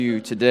You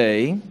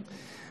today.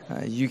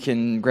 You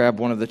can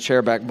grab one of the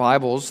chairback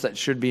Bibles that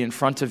should be in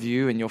front of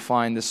you, and you'll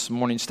find this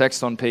morning's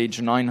text on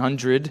page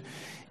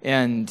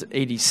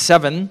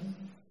 987.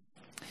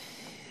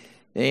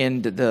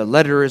 And the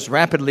letter is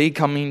rapidly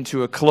coming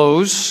to a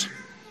close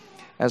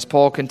as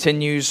Paul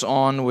continues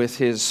on with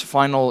his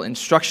final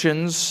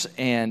instructions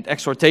and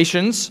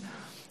exhortations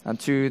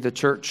to the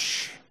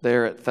church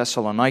there at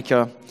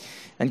Thessalonica.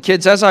 And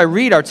kids, as I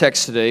read our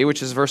text today,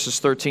 which is verses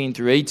 13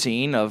 through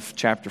 18 of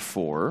chapter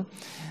 4,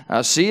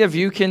 see if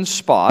you can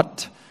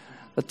spot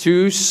the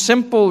two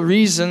simple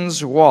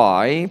reasons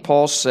why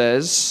Paul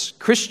says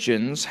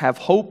Christians have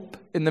hope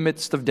in the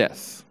midst of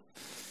death.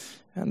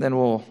 And then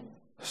we'll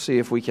see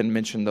if we can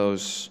mention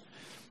those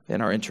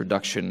in our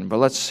introduction. But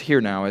let's hear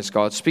now as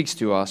God speaks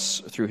to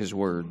us through His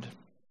Word.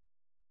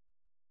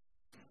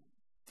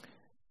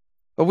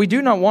 But we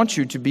do not want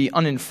you to be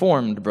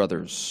uninformed,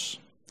 brothers,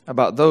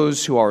 about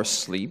those who are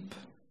asleep,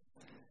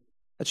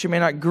 that you may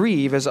not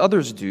grieve as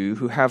others do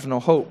who have no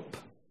hope.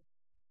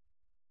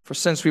 For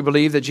since we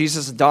believe that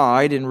Jesus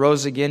died and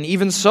rose again,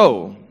 even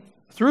so,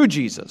 through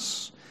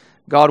Jesus,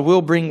 God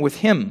will bring with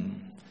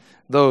Him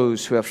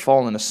those who have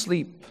fallen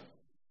asleep.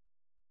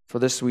 For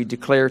this we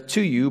declare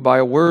to you by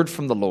a word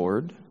from the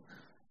Lord,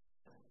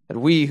 that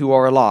we who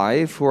are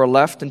alive, who are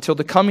left until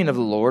the coming of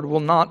the Lord,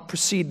 will not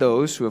precede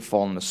those who have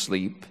fallen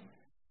asleep.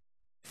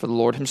 For the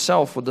Lord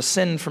Himself will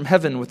descend from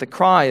heaven with a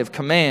cry of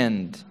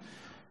command,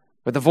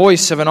 with the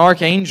voice of an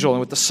archangel, and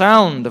with the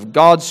sound of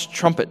God's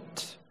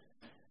trumpet.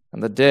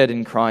 And the dead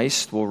in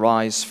Christ will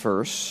rise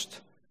first.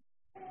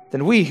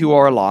 Then we who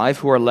are alive,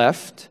 who are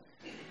left,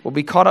 will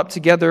be caught up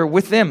together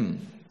with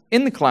them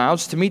in the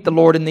clouds to meet the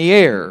Lord in the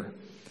air.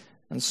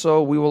 And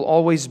so we will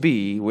always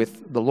be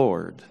with the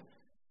Lord.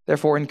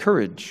 Therefore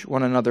encourage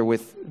one another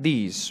with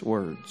these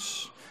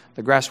words.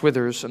 The grass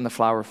withers and the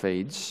flower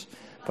fades,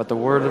 but the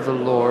word of the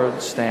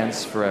Lord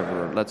stands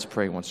forever. Let's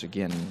pray once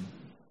again.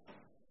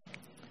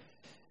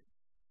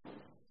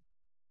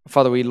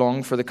 Father, we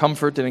long for the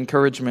comfort and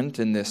encouragement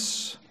in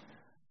this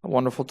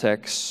wonderful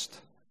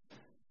text,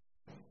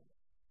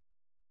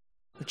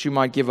 that you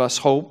might give us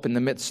hope in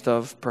the midst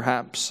of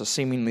perhaps a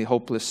seemingly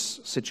hopeless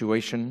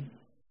situation,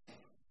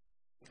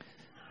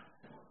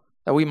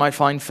 that we might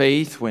find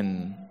faith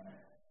when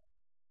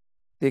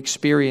the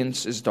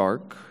experience is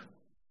dark,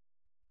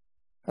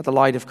 that the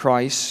light of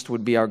Christ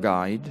would be our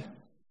guide,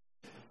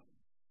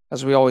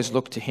 as we always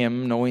look to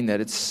Him, knowing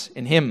that it's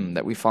in Him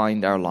that we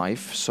find our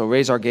life. So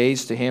raise our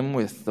gaze to Him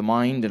with the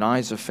mind and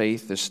eyes of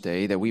faith this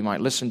day, that we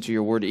might listen to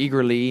your word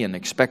eagerly and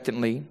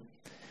expectantly,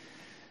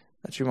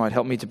 that you might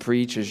help me to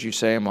preach as you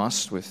say I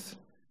must, with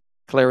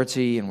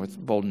clarity and with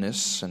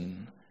boldness.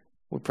 And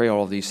we pray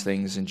all of these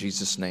things in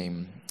Jesus'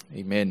 name.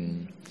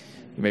 Amen.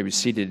 You may be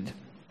seated.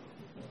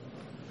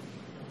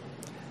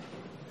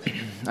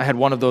 I had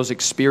one of those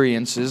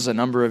experiences a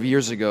number of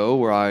years ago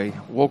where I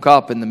woke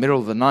up in the middle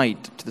of the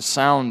night to the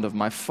sound of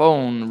my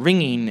phone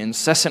ringing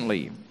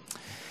incessantly.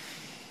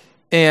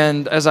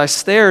 And as I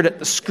stared at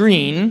the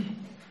screen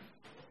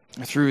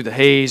through the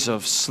haze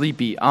of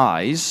sleepy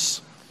eyes,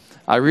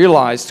 I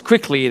realized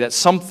quickly that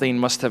something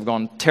must have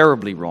gone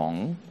terribly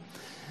wrong,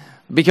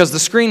 because the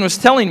screen was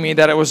telling me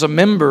that it was a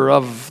member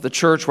of the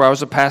church where I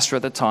was a pastor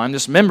at the time.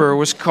 This member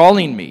was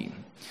calling me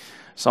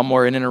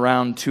somewhere in and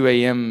around 2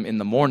 a.m. in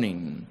the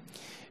morning.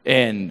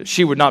 And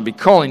she would not be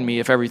calling me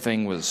if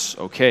everything was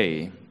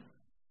okay.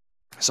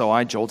 So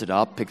I jolted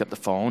up, picked up the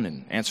phone,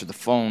 and answered the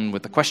phone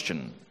with the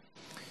question,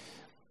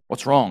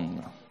 "What's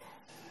wrong?"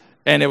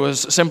 And it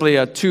was simply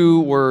a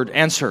 2-word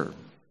answer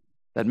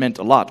that meant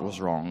a lot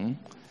was wrong.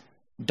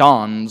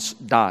 Don's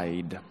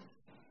died.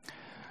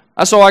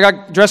 So I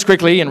got dressed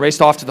quickly and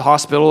raced off to the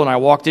hospital, and I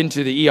walked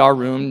into the ER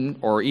room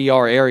or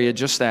ER area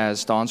just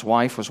as Don's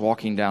wife was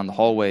walking down the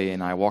hallway,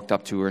 and I walked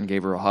up to her and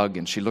gave her a hug,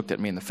 and she looked at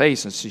me in the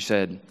face and she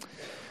said,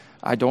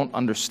 "I don't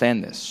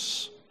understand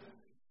this.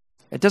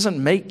 It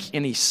doesn't make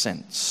any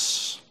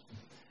sense."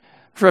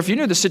 For if you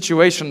knew the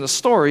situation, the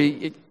story,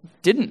 it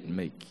didn't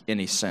make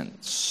any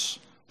sense.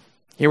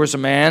 Here was a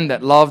man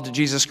that loved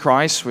Jesus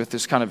Christ with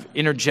this kind of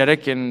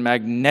energetic and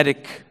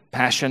magnetic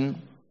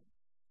passion,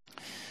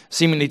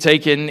 seemingly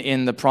taken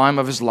in the prime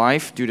of his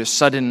life due to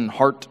sudden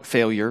heart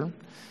failure.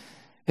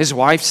 His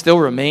wife still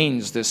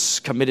remains this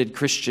committed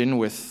Christian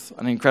with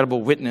an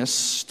incredible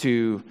witness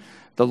to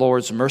the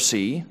Lord's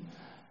mercy.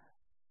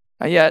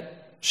 And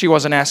yet, she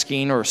wasn't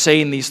asking or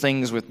saying these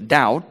things with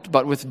doubt,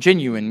 but with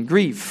genuine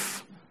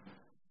grief.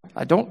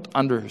 I don't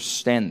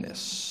understand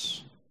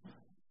this.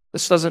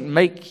 This doesn't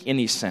make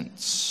any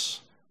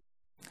sense.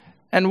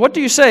 And what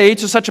do you say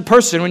to such a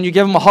person when you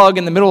give them a hug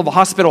in the middle of a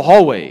hospital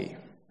hallway,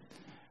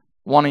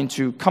 wanting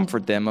to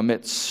comfort them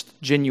amidst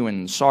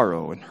genuine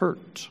sorrow and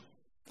hurt?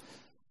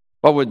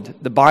 What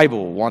would the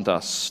Bible want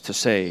us to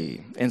say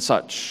in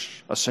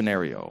such a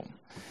scenario?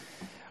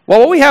 Well,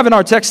 what we have in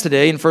our text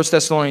today in 1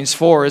 Thessalonians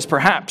 4 is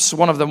perhaps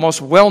one of the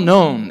most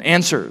well-known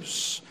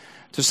answers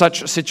to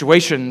such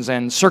situations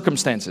and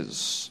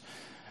circumstances.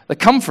 The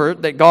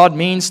comfort that God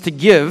means to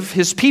give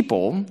His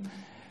people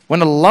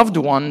when a loved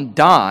one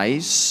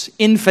dies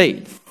in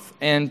faith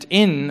and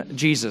in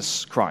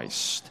Jesus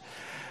Christ.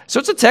 So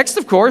it's a text,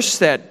 of course,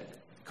 that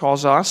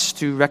calls us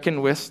to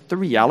reckon with the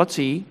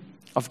reality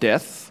of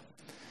death.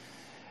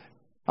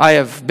 I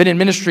have been in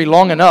ministry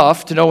long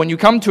enough to know when you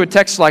come to a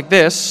text like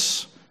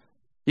this,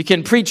 you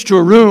can preach to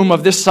a room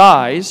of this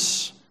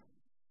size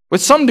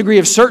with some degree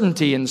of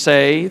certainty and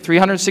say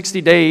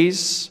 360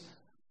 days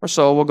or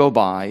so will go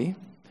by,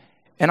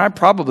 and I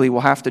probably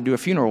will have to do a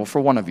funeral for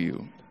one of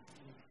you.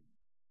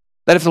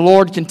 That if the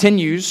Lord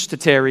continues to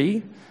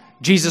tarry,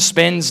 Jesus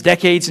spends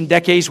decades and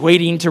decades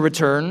waiting to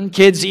return.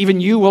 Kids,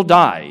 even you will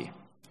die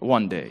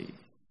one day.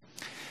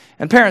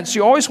 And parents,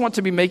 you always want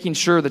to be making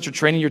sure that you're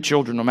training your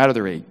children, no matter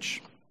their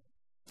age,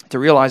 to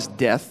realize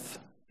death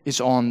is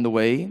on the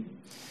way.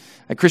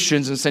 And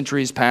Christians in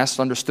centuries past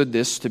understood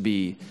this to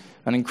be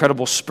an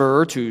incredible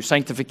spur to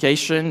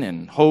sanctification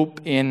and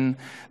hope in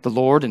the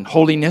Lord and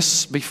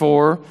holiness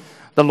before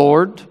the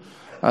Lord.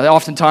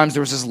 Oftentimes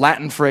there was this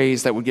Latin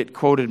phrase that would get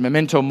quoted,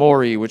 memento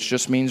mori, which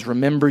just means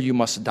remember you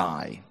must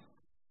die.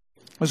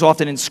 It was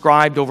often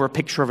inscribed over a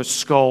picture of a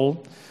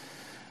skull.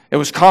 It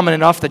was common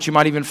enough that you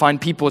might even find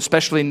people,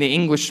 especially in the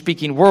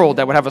English-speaking world,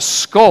 that would have a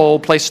skull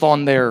placed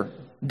on their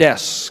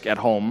desk at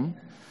home,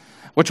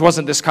 which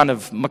wasn't this kind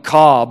of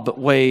macabre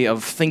way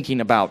of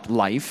thinking about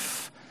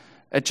life.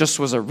 It just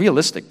was a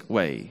realistic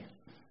way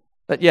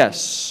that,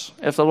 yes,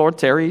 if the Lord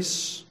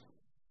tarries,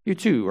 you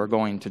too are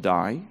going to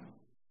die.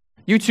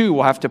 You too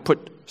will have to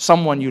put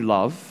someone you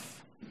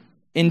love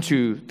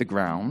into the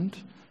ground.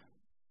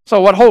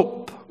 So what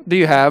hope do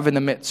you have in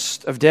the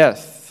midst of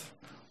death?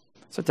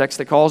 It's a text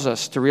that calls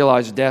us to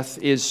realize death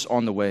is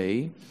on the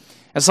way.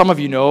 As some of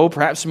you know,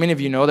 perhaps many of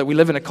you know, that we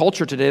live in a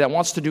culture today that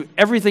wants to do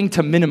everything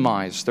to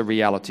minimize the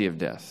reality of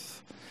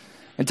death.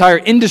 Entire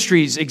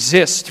industries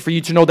exist for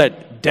you to know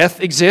that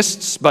death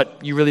exists, but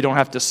you really don't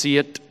have to see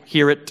it,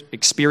 hear it,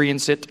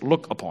 experience it,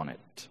 look upon it.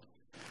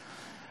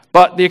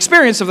 But the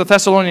experience of the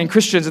Thessalonian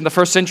Christians in the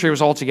first century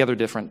was altogether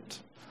different.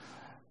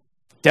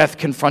 Death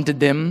confronted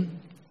them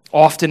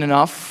often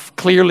enough.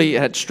 Clearly,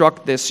 it had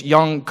struck this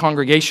young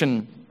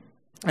congregation,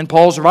 and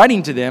Paul's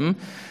writing to them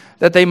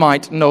that they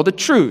might know the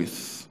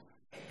truth.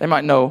 They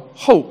might know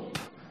hope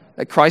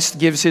that Christ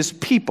gives his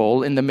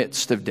people in the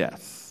midst of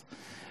death.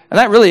 And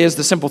that really is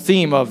the simple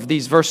theme of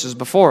these verses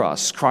before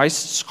us,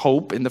 Christ's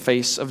hope in the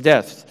face of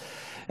death.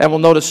 And we'll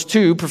notice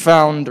two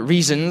profound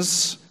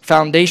reasons,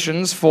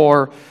 foundations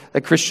for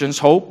the Christian's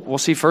hope. We'll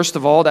see, first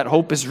of all, that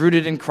hope is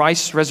rooted in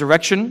Christ's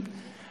resurrection.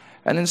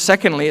 And then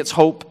secondly, it's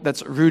hope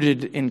that's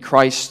rooted in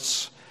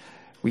Christ's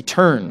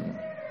return.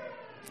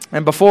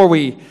 And before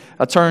we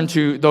turn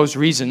to those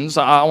reasons,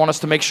 I want us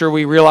to make sure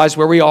we realize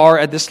where we are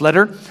at this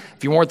letter.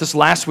 If you weren't this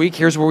last week,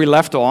 here's where we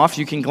left off.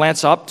 You can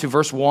glance up to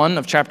verse 1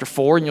 of chapter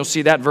 4, and you'll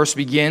see that verse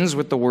begins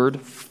with the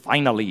word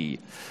finally.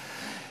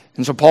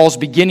 And so Paul's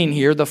beginning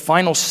here, the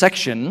final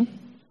section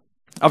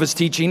of his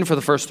teaching for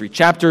the first 3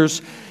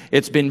 chapters.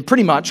 It's been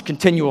pretty much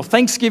continual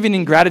thanksgiving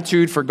and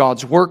gratitude for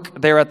God's work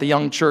there at the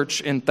young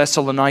church in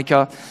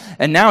Thessalonica.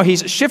 And now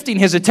he's shifting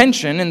his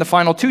attention in the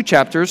final 2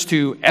 chapters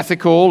to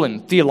ethical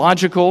and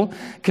theological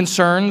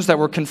concerns that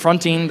were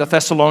confronting the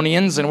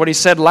Thessalonians. And what he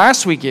said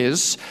last week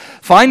is,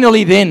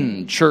 finally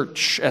then,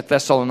 church at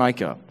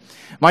Thessalonica,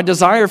 my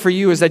desire for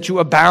you is that you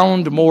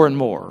abound more and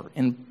more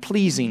in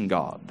pleasing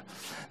God,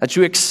 that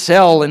you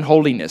excel in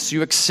holiness,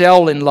 you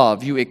excel in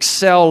love, you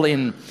excel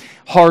in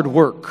hard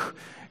work.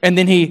 And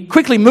then he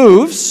quickly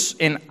moves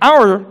in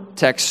our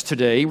text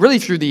today, really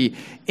through the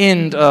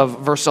end of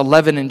verse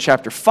 11 in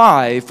chapter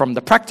 5, from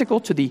the practical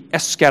to the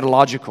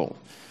eschatological.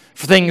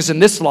 For things in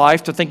this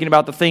life to thinking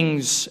about the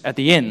things at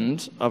the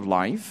end of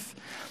life.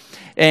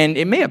 And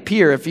it may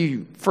appear, if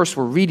you first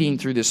were reading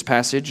through this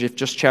passage, if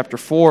just chapter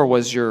 4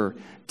 was your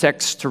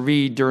text to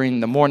read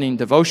during the morning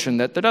devotion,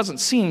 that there doesn't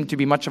seem to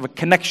be much of a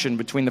connection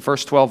between the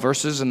first 12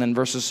 verses and then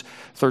verses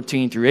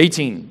 13 through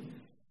 18.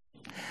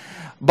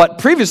 But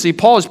previously,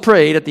 Paul has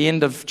prayed at the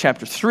end of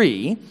chapter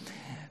 3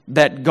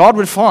 that God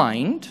would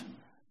find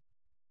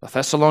the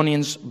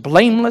Thessalonians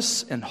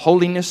blameless in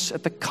holiness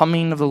at the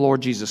coming of the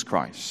Lord Jesus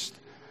Christ.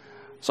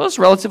 So it's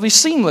relatively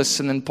seamless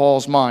in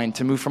Paul's mind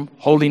to move from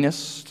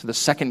holiness to the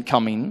second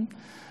coming,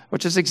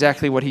 which is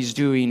exactly what he's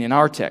doing in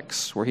our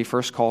text, where he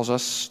first calls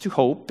us to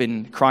hope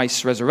in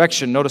Christ's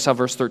resurrection. Notice how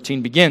verse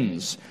 13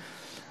 begins.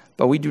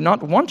 But we do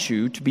not want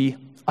you to be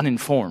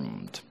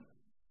uninformed.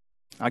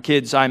 Now,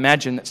 kids, I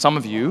imagine that some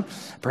of you,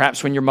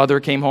 perhaps when your mother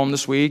came home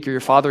this week or your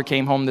father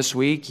came home this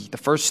week, the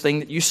first thing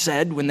that you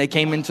said when they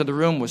came into the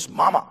room was,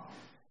 Mama,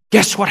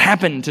 guess what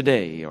happened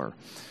today? Or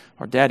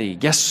Daddy,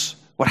 guess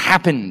what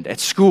happened at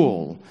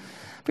school?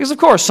 Because, of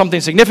course,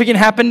 something significant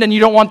happened and you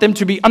don't want them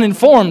to be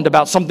uninformed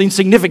about something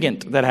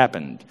significant that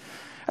happened.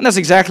 And that's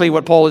exactly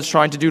what Paul is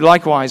trying to do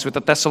likewise with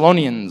the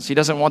Thessalonians. He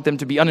doesn't want them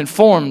to be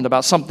uninformed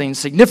about something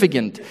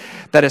significant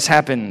that has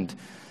happened.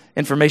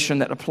 Information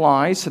that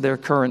applies to their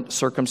current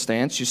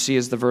circumstance. You see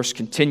as the verse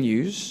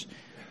continues,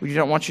 we do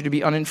not want you to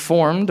be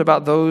uninformed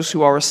about those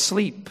who are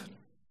asleep,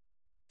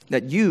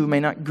 that you may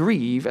not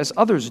grieve as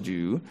others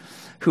do,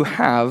 who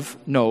have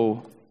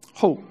no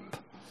hope.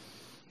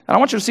 And I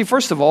want you to see,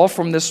 first of all,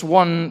 from this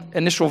one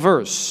initial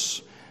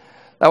verse,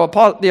 that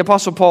what the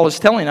Apostle Paul is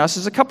telling us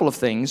is a couple of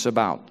things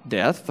about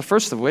death. The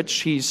first of which,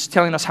 he's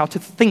telling us how to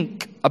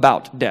think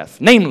about death.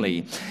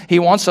 Namely, he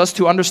wants us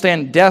to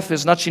understand death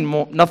is nothing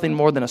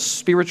more than a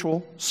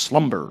spiritual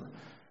slumber.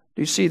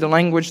 Do you see the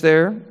language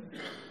there?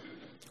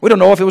 We don't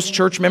know if it was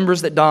church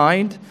members that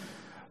died,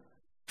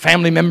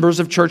 family members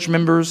of church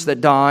members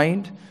that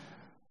died,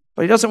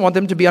 but he doesn't want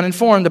them to be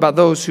uninformed about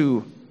those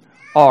who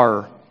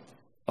are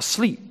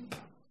asleep.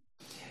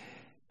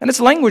 And it's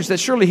language that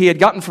surely he had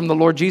gotten from the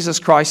Lord Jesus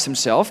Christ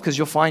himself, because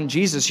you'll find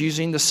Jesus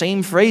using the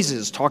same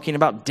phrases talking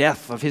about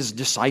death of his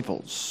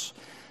disciples.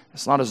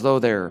 It's not as though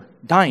they're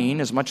dying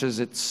as much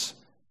as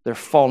they're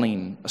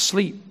falling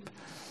asleep.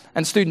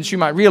 And students, you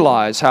might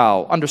realize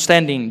how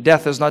understanding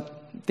death is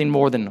nothing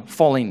more than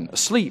falling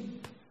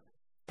asleep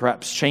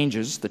perhaps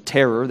changes the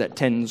terror that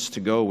tends to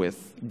go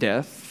with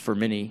death for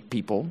many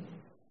people.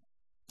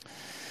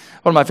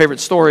 One of my favorite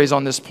stories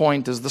on this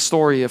point is the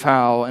story of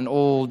how an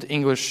old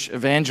English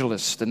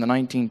evangelist in the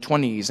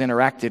 1920s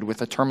interacted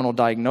with a terminal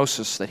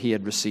diagnosis that he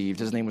had received.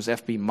 His name was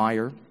F.B.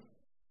 Meyer.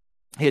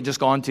 He had just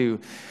gone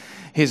to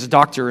his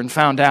doctor and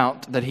found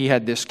out that he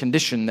had this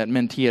condition that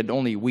meant he had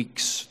only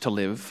weeks to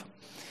live.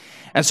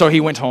 And so he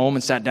went home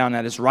and sat down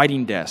at his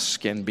writing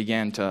desk and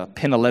began to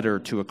pen a letter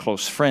to a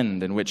close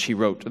friend in which he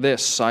wrote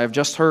this: "I have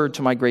just heard,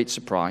 to my great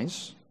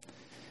surprise,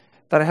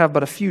 that I have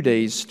but a few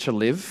days to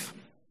live.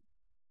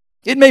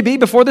 It may be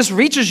before this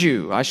reaches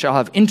you, I shall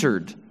have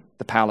entered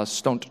the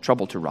palace. Don't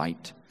trouble to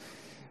write.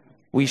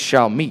 We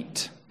shall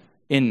meet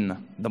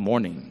in the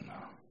morning."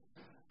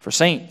 For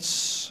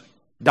saints,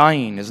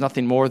 dying is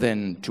nothing more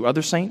than, to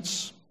other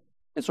saints,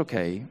 it's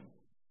okay.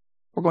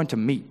 We're going to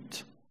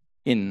meet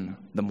in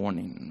the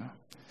morning.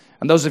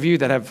 And those of you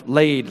that have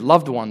laid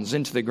loved ones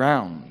into the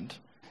ground,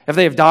 if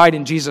they have died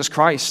in Jesus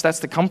Christ, that's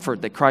the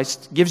comfort that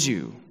Christ gives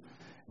you.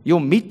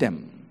 You'll meet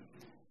them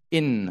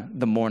in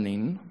the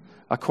morning,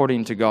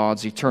 according to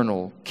God's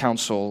eternal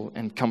counsel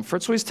and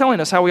comfort. So he's telling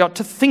us how we ought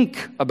to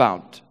think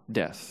about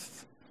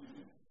death,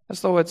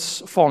 as though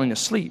it's falling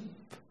asleep.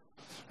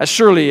 As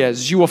surely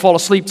as you will fall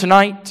asleep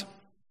tonight,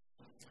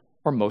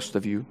 or most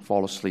of you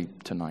fall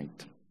asleep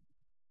tonight.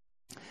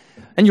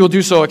 And you will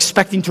do so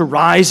expecting to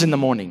rise in the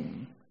morning,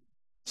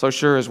 so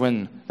sure as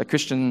when the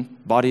Christian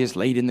body is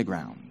laid in the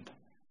ground,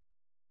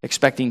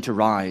 expecting to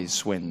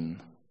rise when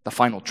the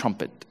final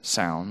trumpet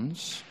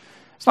sounds.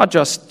 It's not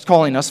just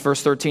calling us,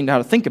 verse 13, how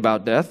to think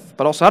about death,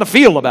 but also how to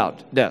feel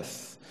about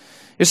death.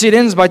 You see, it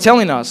ends by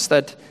telling us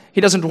that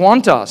he doesn't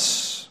want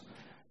us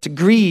to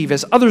grieve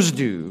as others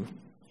do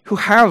who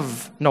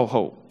have no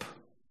hope.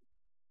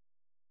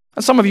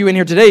 And some of you in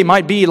here today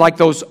might be like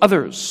those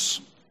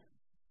others.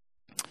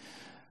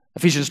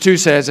 Ephesians 2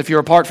 says, if you're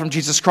apart from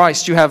Jesus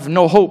Christ, you have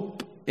no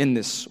hope in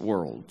this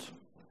world.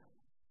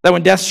 That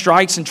when death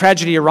strikes and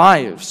tragedy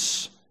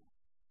arrives,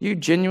 you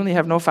genuinely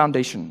have no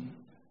foundation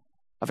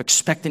of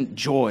expectant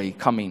joy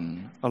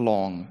coming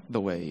along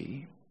the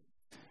way.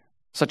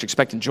 Such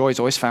expectant joy is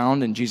always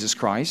found in Jesus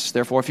Christ.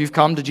 Therefore, if you've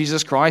come to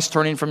Jesus Christ,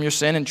 turning from your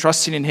sin and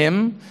trusting in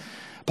him,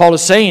 Paul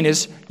is saying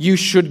is, you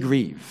should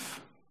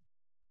grieve.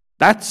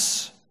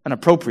 That's an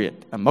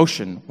appropriate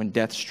emotion when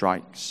death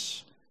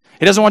strikes.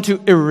 He doesn't want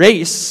to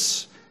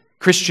erase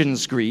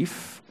Christians'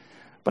 grief,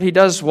 but he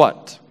does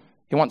what?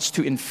 He wants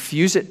to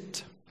infuse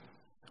it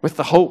with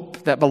the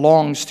hope that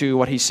belongs to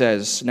what he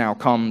says now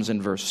comes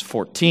in verse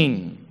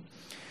 14.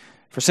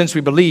 For since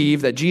we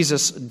believe that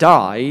Jesus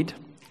died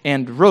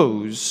and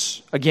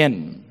rose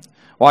again,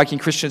 why can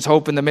Christians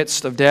hope in the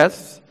midst of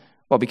death?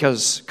 Well,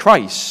 because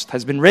Christ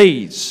has been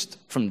raised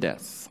from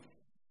death.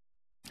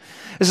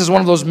 This is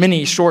one of those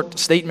many short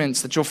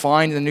statements that you'll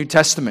find in the New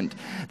Testament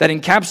that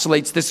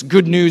encapsulates this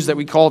good news that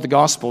we call the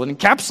gospel. It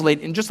encapsulates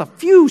in just a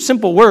few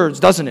simple words,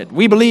 doesn't it?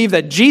 We believe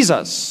that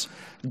Jesus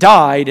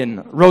died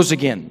and rose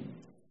again.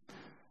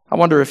 I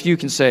wonder if you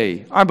can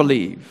say, I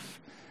believe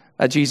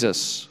that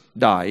Jesus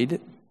died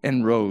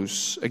and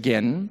rose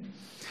again.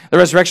 The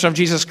resurrection of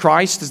Jesus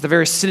Christ is the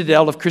very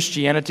citadel of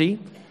Christianity.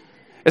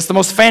 It's the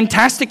most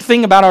fantastic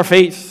thing about our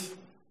faith.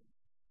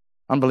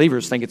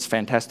 Unbelievers think it's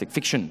fantastic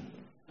fiction,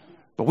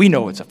 but we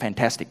know it's a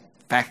fantastic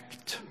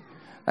fact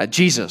that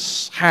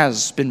Jesus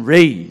has been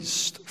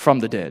raised from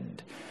the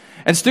dead.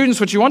 And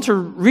students, what you want to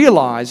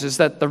realize is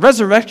that the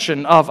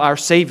resurrection of our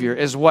Savior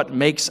is what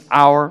makes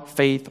our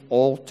faith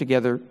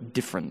altogether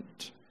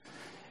different.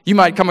 You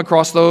might come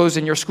across those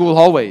in your school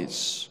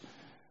hallways.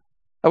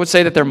 I would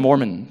say that they're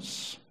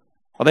Mormons.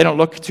 Well, they don't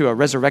look to a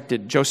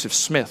resurrected Joseph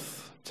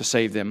Smith to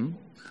save them.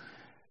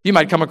 You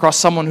might come across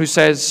someone who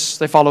says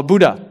they follow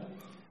Buddha,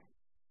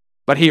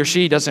 but he or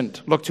she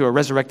doesn't look to a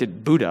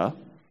resurrected Buddha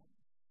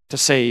to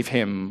save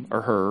him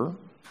or her.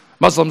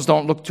 Muslims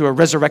don't look to a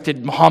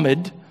resurrected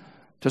Muhammad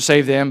to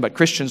save them, but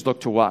Christians look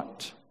to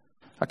what?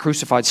 A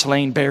crucified,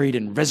 slain, buried,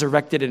 and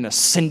resurrected and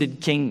ascended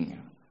King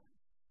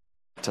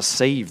to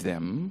save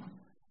them.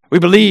 We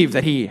believe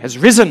that he has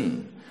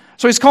risen.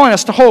 So he's calling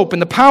us to hope in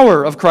the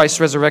power of Christ's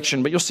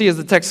resurrection. But you'll see as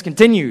the text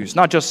continues,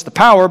 not just the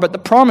power, but the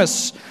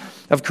promise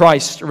of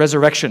Christ's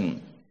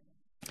resurrection.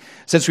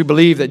 Since we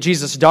believe that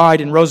Jesus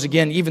died and rose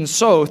again, even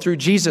so, through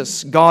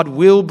Jesus, God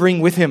will bring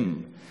with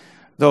him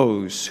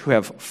those who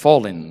have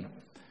fallen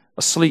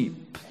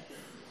asleep.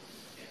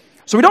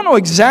 So we don't know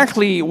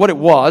exactly what it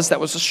was that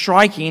was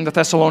striking the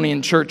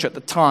Thessalonian church at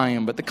the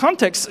time, but the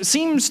context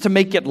seems to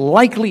make it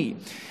likely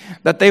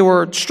that they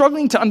were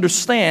struggling to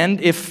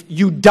understand if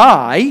you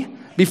die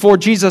before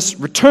Jesus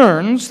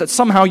returns, that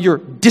somehow you're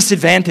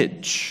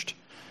disadvantaged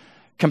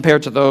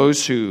compared to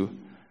those who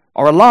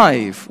are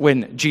alive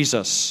when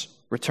Jesus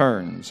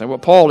returns. And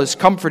what Paul is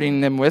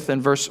comforting them with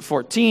in verse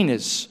 14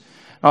 is,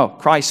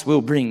 Christ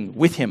will bring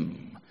with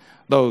him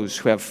those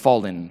who have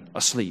fallen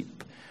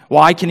asleep.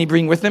 Why can he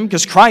bring with them?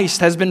 Because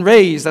Christ has been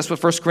raised. That's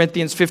what 1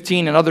 Corinthians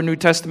 15 and other New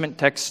Testament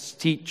texts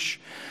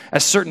teach.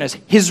 As certain as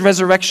his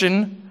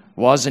resurrection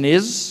was and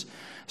is,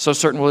 so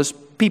certain will his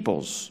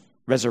people's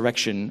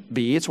resurrection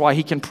be. It's why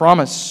he can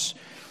promise.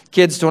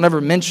 Kids, don't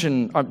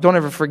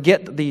ever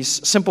forget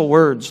these simple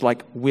words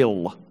like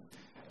will.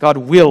 God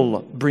will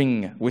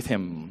bring with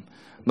him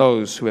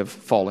those who have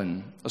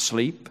fallen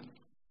asleep.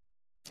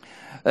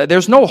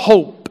 There's no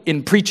hope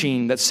in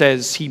preaching that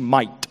says he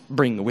might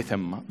bring with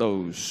him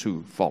those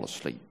who fall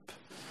asleep.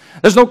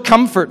 There's no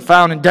comfort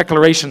found in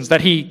declarations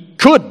that he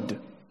could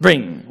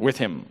bring with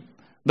him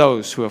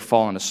those who have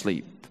fallen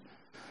asleep.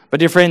 But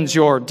dear friends,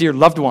 your dear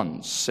loved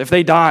ones, if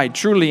they died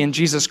truly in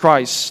Jesus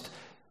Christ,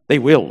 they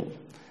will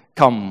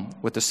come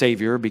with the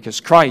Savior,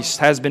 because Christ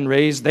has been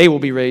raised, they will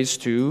be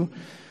raised too.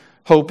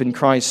 Hope in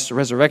Christ's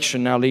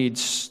resurrection now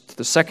leads to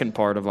the second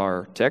part of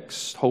our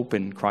text, hope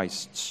in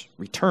Christ's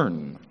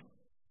return.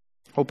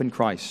 Hope in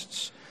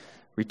Christ's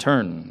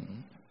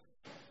return.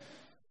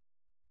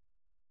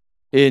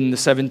 In the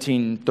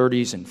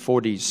 1730s and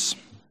 40s,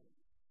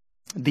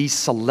 the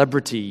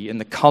celebrity in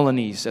the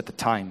colonies at the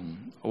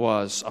time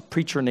was a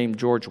preacher named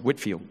George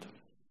Whitefield.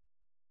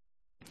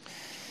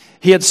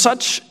 He had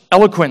such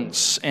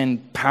eloquence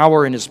and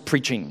power in his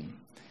preaching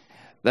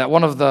that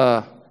one of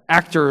the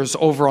actors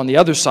over on the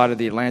other side of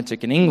the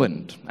Atlantic in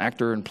England,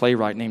 actor and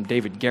playwright named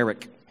David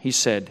Garrick, he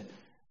said,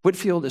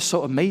 Whitefield is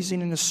so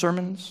amazing in his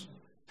sermons.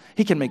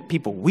 He can make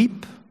people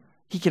weep.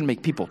 He can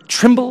make people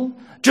tremble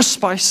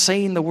just by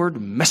saying the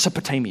word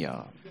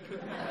Mesopotamia.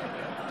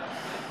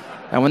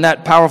 And when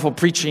that powerful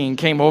preaching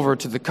came over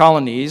to the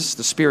colonies,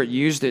 the Spirit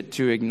used it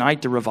to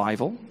ignite a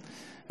revival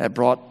that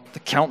brought the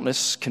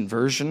countless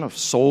conversion of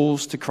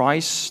souls to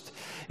Christ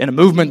in a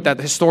movement that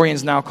the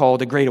historians now call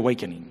the Great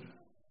Awakening.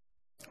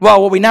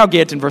 Well, what we now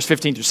get in verse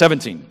 15 through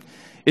 17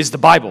 is the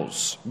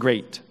Bible's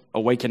Great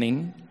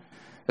Awakening.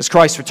 As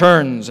Christ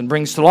returns and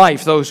brings to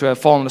life those who have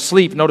fallen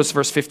asleep, notice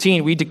verse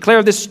 15, we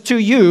declare this to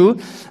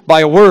you by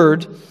a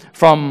word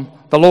from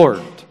the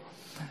Lord.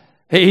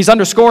 He's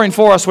underscoring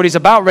for us what he's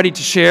about ready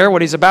to share,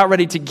 what he's about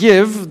ready to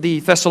give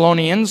the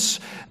Thessalonians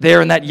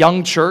there in that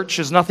young church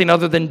is nothing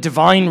other than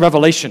divine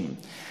revelation.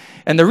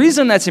 And the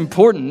reason that's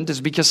important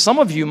is because some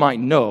of you might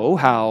know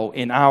how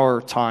in our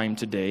time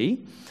today,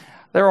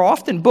 there are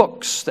often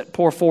books that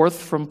pour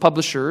forth from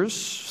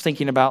publishers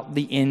thinking about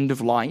the end of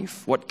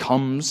life, what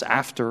comes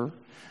after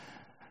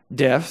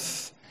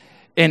death.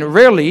 And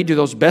rarely do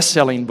those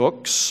best-selling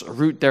books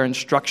root their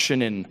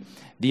instruction in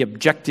the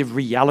objective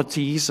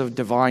realities of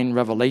divine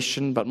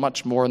revelation, but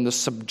much more in the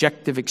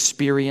subjective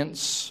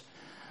experience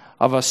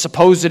of a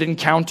supposed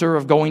encounter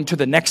of going to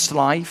the next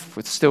life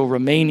with still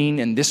remaining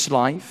in this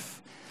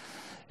life.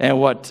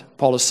 And what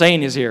Paul is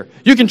saying is here,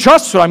 you can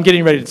trust what I'm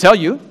getting ready to tell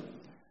you.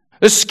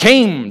 This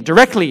came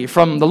directly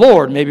from the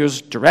Lord. Maybe it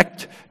was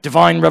direct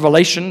divine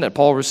revelation that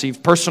Paul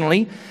received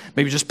personally.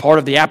 Maybe just part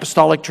of the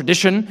apostolic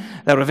tradition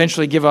that would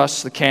eventually give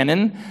us the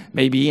canon.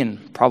 Maybe,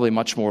 and probably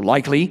much more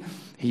likely,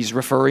 he's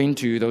referring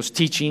to those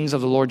teachings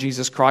of the Lord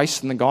Jesus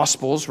Christ in the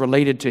Gospels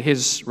related to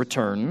his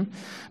return.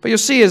 But you'll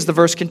see as the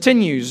verse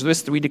continues,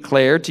 this we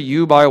declare to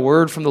you by a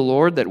word from the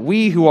Lord, that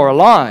we who are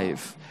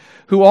alive,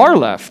 who are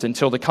left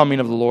until the coming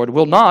of the Lord,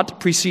 will not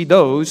precede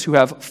those who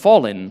have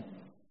fallen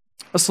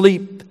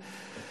asleep.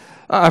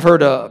 I've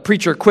heard a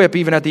preacher quip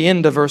even at the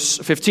end of verse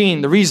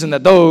 15, the reason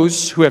that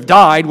those who have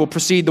died will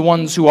precede the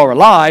ones who are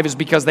alive is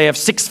because they have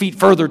 6 feet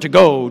further to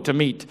go to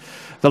meet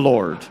the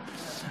Lord.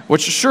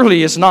 Which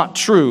surely is not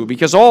true,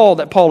 because all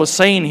that Paul is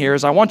saying here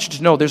is, I want you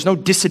to know there's no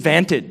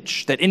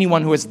disadvantage that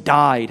anyone who has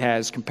died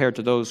has compared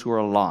to those who are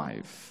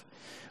alive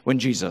when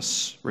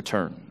Jesus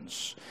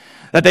returns.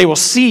 That they will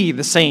see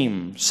the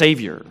same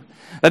Savior,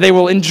 that they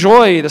will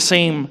enjoy the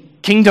same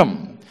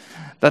kingdom,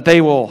 that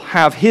they will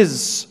have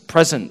his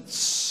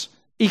presence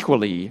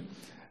equally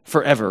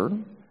forever.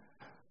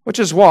 Which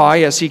is why,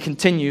 as he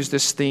continues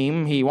this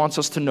theme, he wants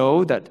us to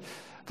know that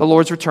the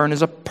Lord's return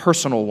is a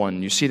personal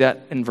one. You see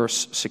that in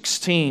verse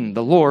 16.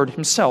 The Lord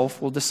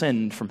himself will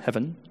descend from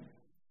heaven.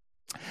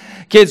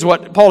 Kids,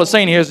 what Paul is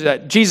saying here is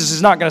that Jesus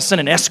is not going to send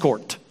an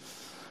escort.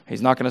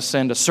 He's not going to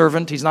send a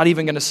servant. He's not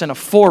even going to send a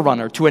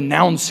forerunner to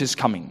announce his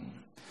coming.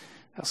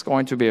 That's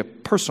going to be a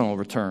personal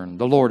return.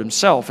 The Lord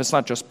himself, it's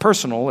not just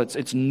personal,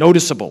 it's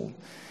noticeable.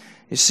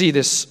 You see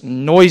this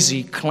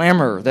noisy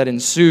clamor that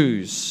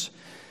ensues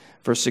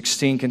Verse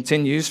 16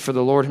 continues, "For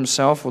the Lord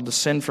himself will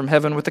descend from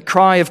heaven with the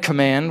cry of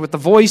command, with the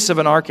voice of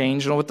an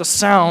archangel, with the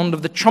sound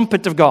of the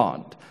trumpet of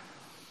God."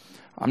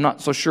 I'm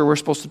not so sure we're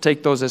supposed to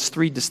take those as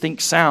three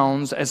distinct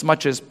sounds as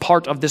much as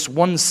part of this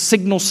one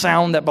signal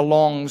sound that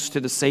belongs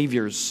to the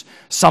Savior's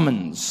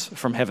summons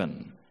from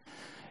heaven.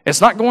 It's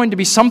not going to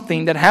be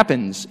something that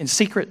happens in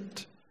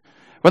secret.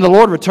 When the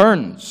Lord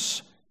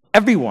returns,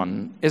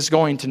 everyone is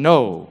going to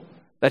know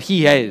that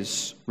he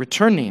is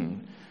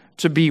returning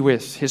to be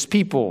with his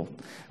people,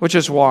 which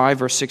is why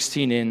verse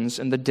 16 ends,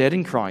 "And the dead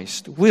in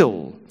Christ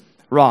will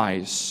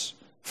rise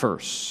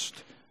first.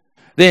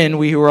 Then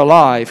we who are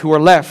alive, who are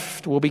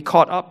left, will be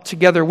caught up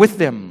together with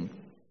them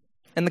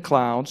in the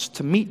clouds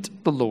to meet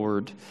the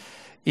Lord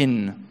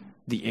in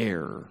the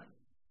air."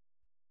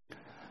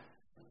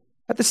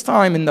 At this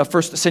time in the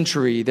first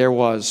century, there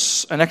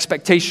was an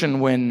expectation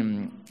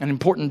when an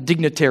important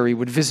dignitary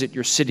would visit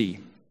your city,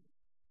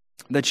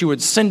 that you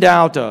would send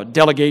out a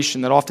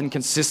delegation that often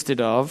consisted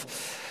of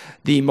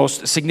the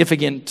most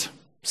significant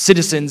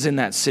citizens in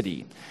that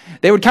city.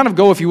 They would kind of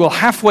go, if you will,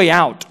 halfway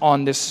out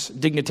on this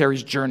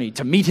dignitary's journey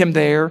to meet him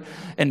there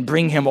and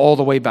bring him all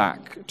the way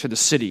back to the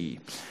city.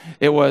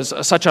 It was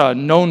such a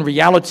known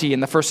reality in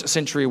the first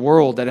century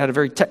world that it had a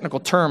very technical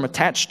term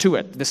attached to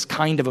it, this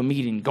kind of a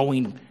meeting,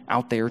 going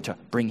out there to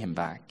bring him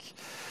back.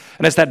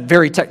 And it's that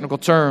very technical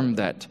term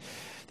that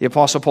the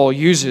Apostle Paul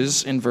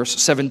uses in verse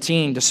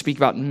 17 to speak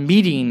about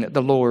meeting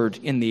the Lord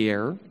in the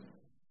air.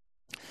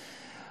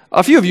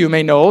 A few of you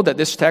may know that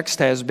this text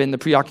has been the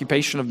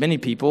preoccupation of many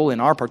people in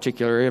our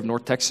particular area of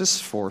North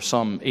Texas for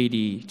some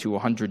 80 to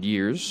 100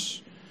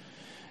 years.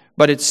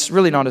 But it's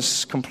really not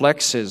as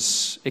complex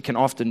as it can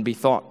often be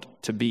thought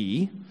to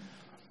be.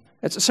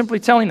 It's simply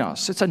telling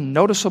us it's a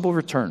noticeable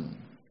return.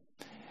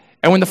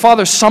 And when the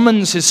Father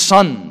summons his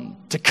Son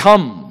to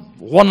come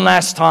one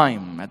last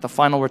time at the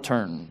final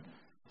return,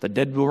 the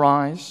dead will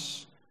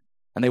rise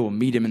and they will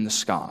meet him in the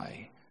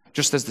sky,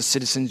 just as the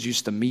citizens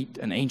used to meet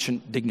an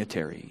ancient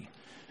dignitary.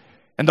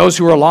 And those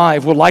who are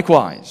alive will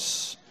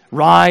likewise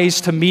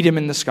rise to meet him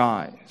in the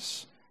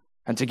skies.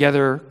 And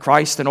together,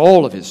 Christ and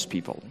all of his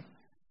people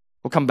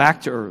will come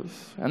back to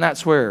earth. And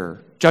that's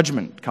where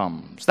judgment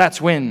comes. That's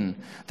when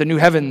the new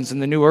heavens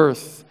and the new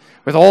earth,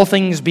 with all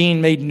things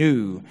being made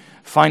new,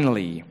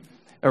 finally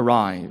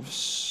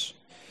arrives.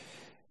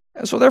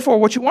 And so therefore,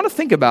 what you want to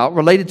think about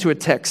related to a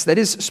text that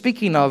is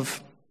speaking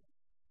of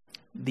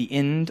the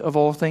end of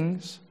all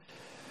things,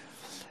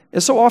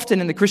 is so often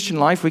in the Christian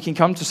life we can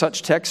come to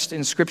such texts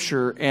in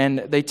Scripture and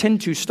they tend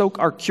to stoke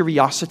our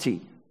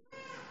curiosity.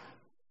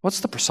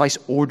 What's the precise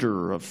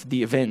order of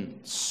the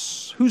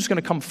events? Who's going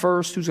to come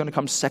first? Who's going to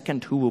come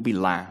second? Who will be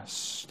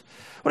last?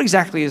 What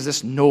exactly is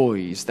this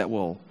noise that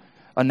will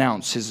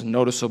announce his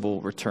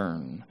noticeable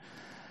return?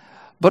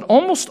 But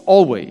almost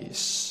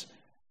always,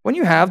 when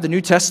you have the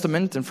New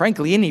Testament and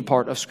frankly any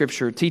part of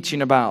Scripture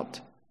teaching about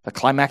the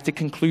climactic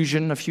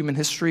conclusion of human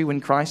history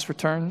when Christ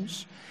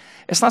returns,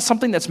 it's not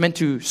something that's meant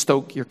to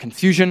stoke your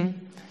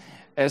confusion.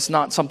 It's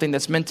not something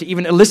that's meant to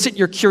even elicit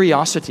your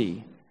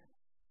curiosity.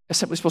 It's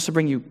simply supposed to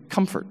bring you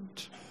comfort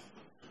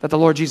that the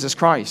Lord Jesus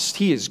Christ,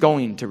 he is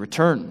going to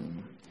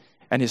return.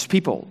 And his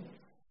people,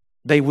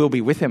 they will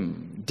be with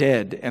him,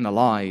 dead and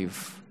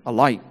alive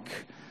alike.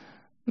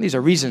 And these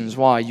are reasons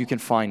why you can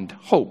find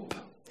hope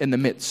in the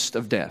midst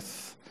of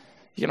death.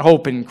 You can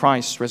hope in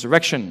Christ's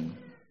resurrection,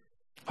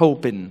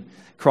 hope in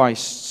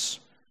Christ's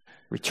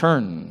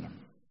return.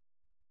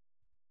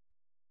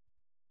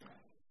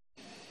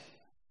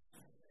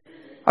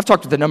 I've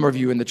talked with a number of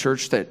you in the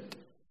church that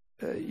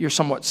you're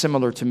somewhat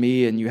similar to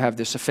me and you have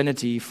this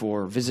affinity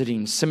for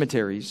visiting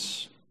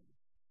cemeteries.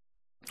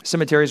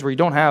 Cemeteries where you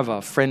don't have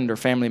a friend or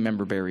family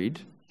member buried.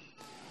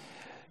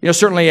 You know,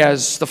 certainly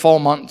as the fall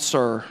months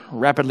are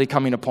rapidly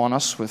coming upon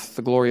us with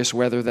the glorious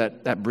weather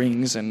that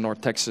brings in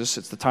North Texas,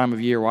 it's the time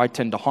of year where I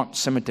tend to haunt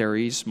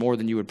cemeteries more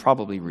than you would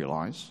probably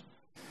realize.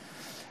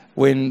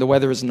 When the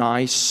weather is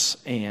nice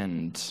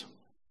and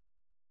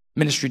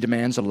ministry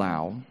demands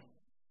allow,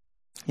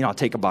 I'll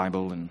take a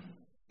Bible and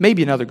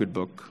maybe another good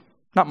book,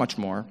 not much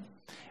more,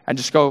 and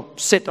just go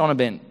sit on a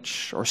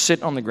bench or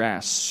sit on the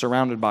grass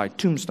surrounded by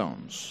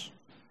tombstones.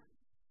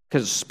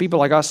 Because people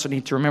like us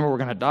need to remember we're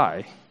going to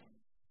die.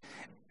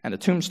 And the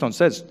tombstone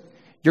says,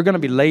 you're going to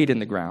be laid in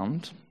the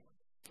ground.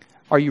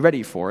 Are you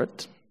ready for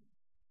it?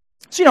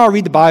 So, I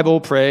read the Bible,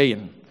 pray,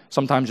 and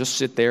sometimes just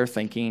sit there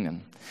thinking,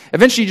 and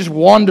eventually you just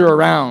wander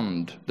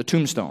around the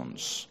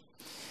tombstones.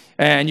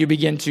 And you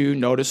begin to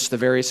notice the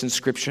various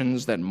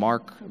inscriptions that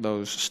mark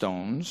those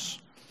stones.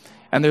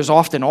 And there's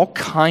often all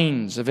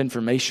kinds of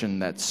information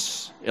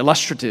that's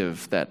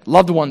illustrative that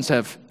loved ones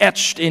have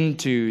etched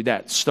into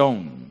that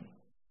stone.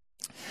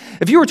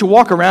 If you were to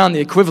walk around the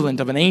equivalent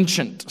of an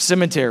ancient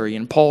cemetery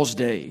in Paul's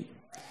day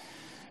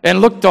and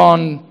looked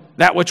on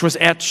that which was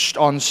etched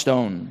on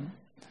stone,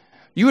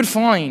 you would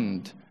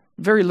find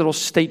very little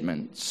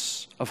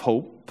statements of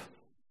hope.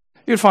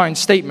 You'd find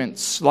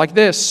statements like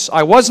this: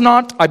 I was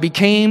not, I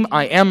became,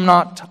 I am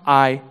not,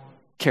 I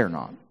care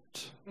not.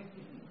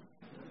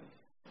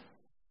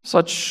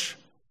 Such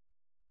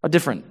a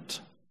different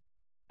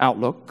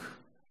outlook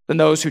than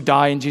those who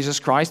die in Jesus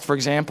Christ. For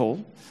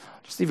example,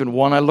 just even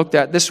one I looked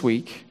at this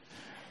week,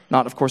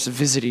 not, of course,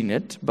 visiting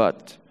it,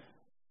 but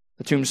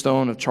the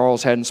tombstone of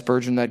Charles Haddon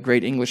Spurgeon, that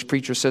great English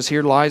preacher, says,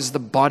 "Here lies the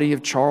body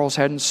of Charles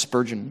Haddon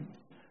Spurgeon,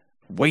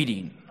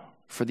 waiting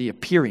for the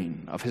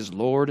appearing of his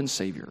Lord and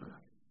Savior,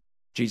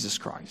 Jesus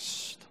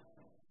Christ."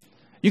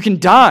 You can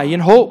die in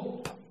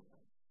hope.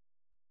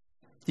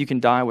 You can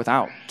die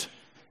without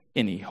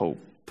any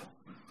hope.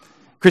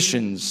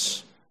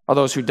 Christians are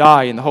those who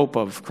die in the hope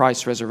of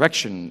Christ's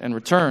resurrection and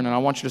return. And I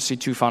want you to see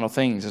two final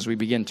things as we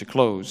begin to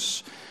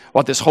close,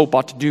 what this hope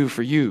ought to do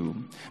for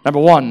you. Number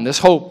one, this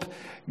hope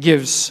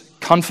gives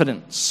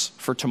confidence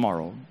for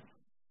tomorrow.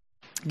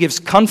 It gives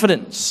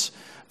confidence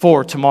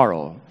for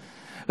tomorrow.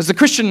 As the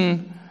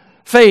Christian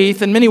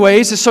faith, in many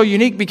ways, is so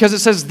unique because it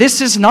says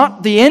this is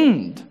not the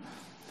end.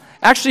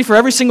 Actually, for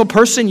every single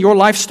person, your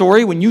life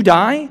story, when you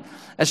die,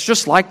 it's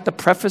just like the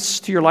preface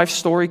to your life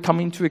story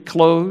coming to a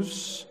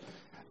close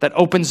that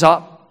opens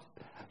up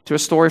to a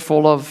story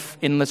full of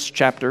endless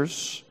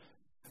chapters,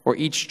 where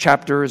each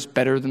chapter is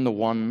better than the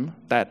one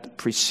that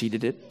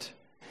preceded it.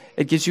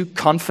 It gives you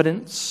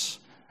confidence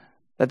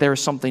that there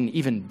is something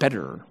even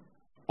better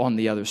on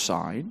the other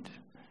side.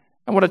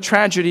 And what a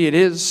tragedy it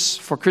is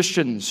for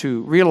Christians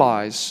who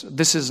realize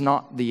this is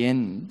not the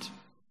end,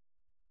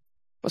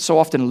 but so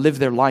often live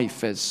their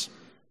life as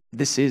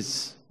this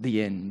is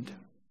the end.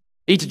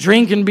 Eat,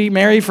 drink, and be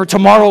merry, for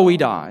tomorrow we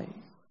die.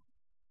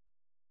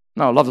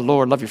 No, love the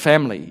Lord, love your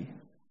family,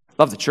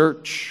 love the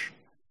church,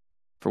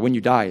 for when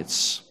you die,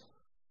 it's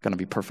going to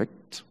be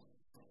perfect.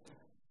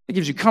 It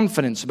gives you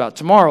confidence about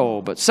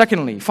tomorrow, but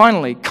secondly,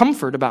 finally,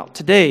 comfort about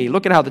today.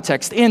 Look at how the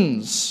text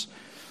ends.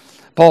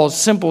 Paul's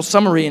simple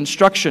summary,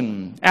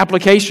 instruction,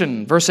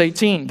 application, verse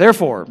 18.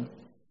 Therefore,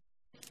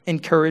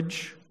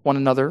 encourage one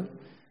another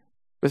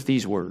with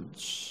these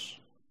words.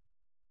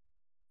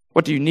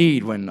 What do you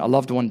need when a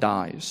loved one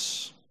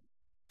dies?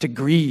 To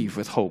grieve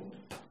with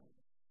hope.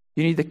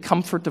 You need the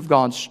comfort of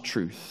God's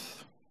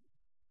truth.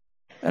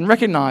 And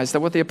recognize that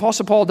what the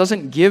Apostle Paul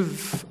doesn't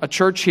give a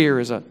church here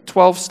is a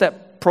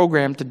 12-step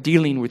program to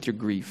dealing with your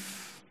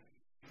grief.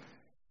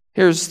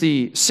 Here's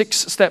the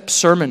 6-step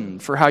sermon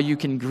for how you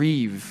can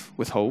grieve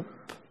with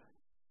hope.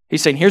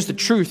 He's saying, here's the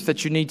truth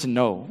that you need to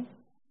know,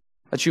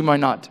 that you might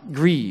not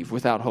grieve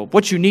without hope.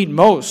 What you need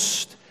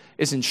most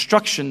is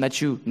instruction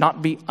that you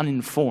not be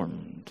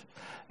uninformed.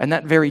 And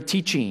that very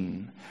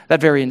teaching, that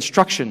very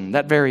instruction,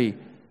 that very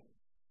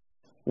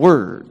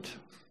word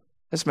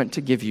is meant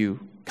to give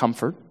you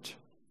comfort.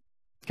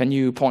 Can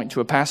you point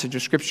to a passage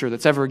of Scripture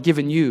that's ever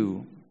given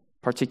you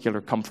particular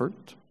comfort?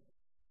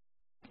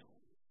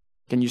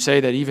 Can you say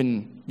that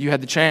even you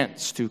had the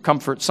chance to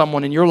comfort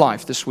someone in your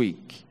life this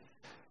week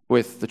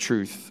with the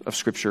truth of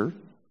Scripture?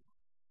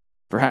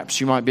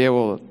 Perhaps you might be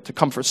able to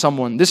comfort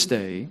someone this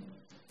day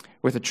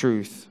with the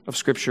truth of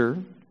Scripture.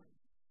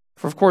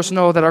 For of course,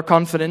 know that our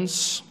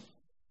confidence,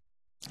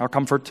 our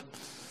comfort,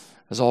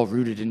 is all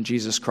rooted in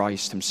Jesus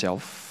Christ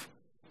Himself.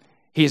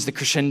 He is the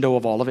crescendo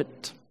of all of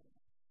it.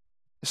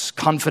 This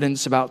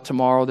confidence about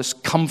tomorrow, this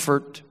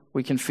comfort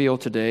we can feel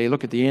today.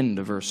 Look at the end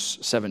of verse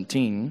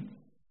 17.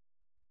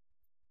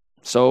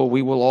 So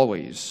we will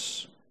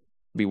always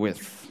be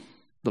with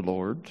the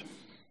Lord.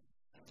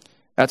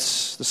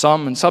 That's the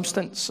sum and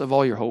substance of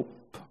all your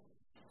hope.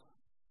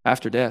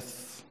 After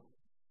death,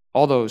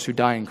 all those who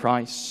die in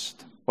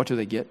Christ, what do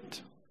they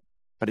get?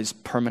 But His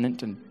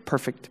permanent and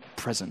perfect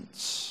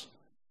presence.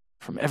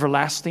 From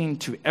everlasting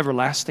to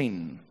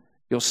everlasting,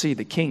 you'll see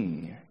the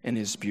King in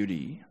His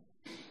beauty.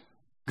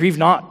 Grieve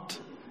not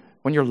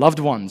when your loved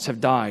ones have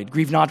died.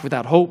 Grieve not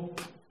without hope.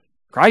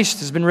 Christ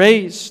has been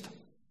raised.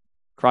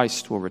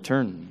 Christ will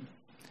return.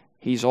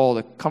 He's all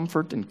the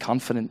comfort and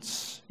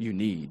confidence you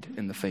need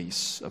in the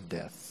face of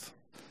death.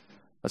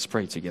 Let's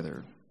pray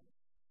together.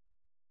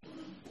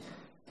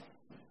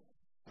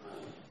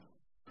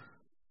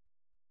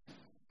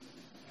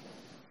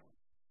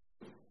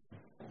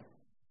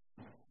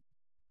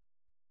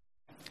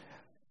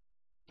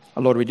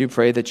 Lord, we do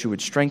pray that you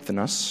would strengthen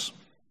us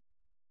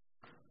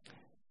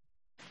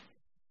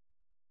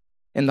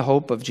in the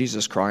hope of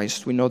Jesus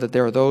Christ. We know that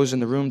there are those in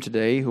the room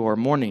today who are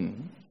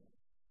mourning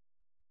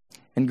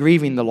and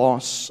grieving the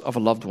loss of a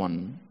loved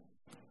one,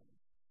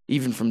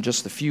 even from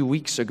just a few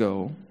weeks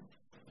ago,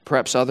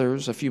 perhaps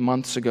others a few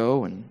months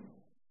ago, and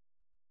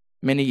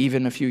many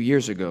even a few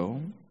years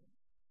ago.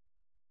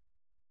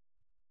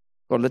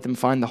 Lord, let them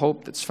find the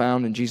hope that's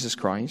found in Jesus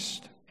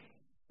Christ,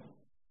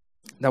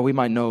 that we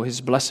might know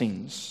His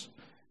blessings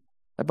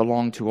that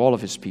belong to all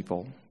of His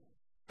people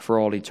for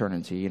all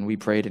eternity. And we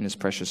pray it in His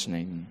precious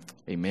name.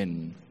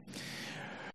 Amen.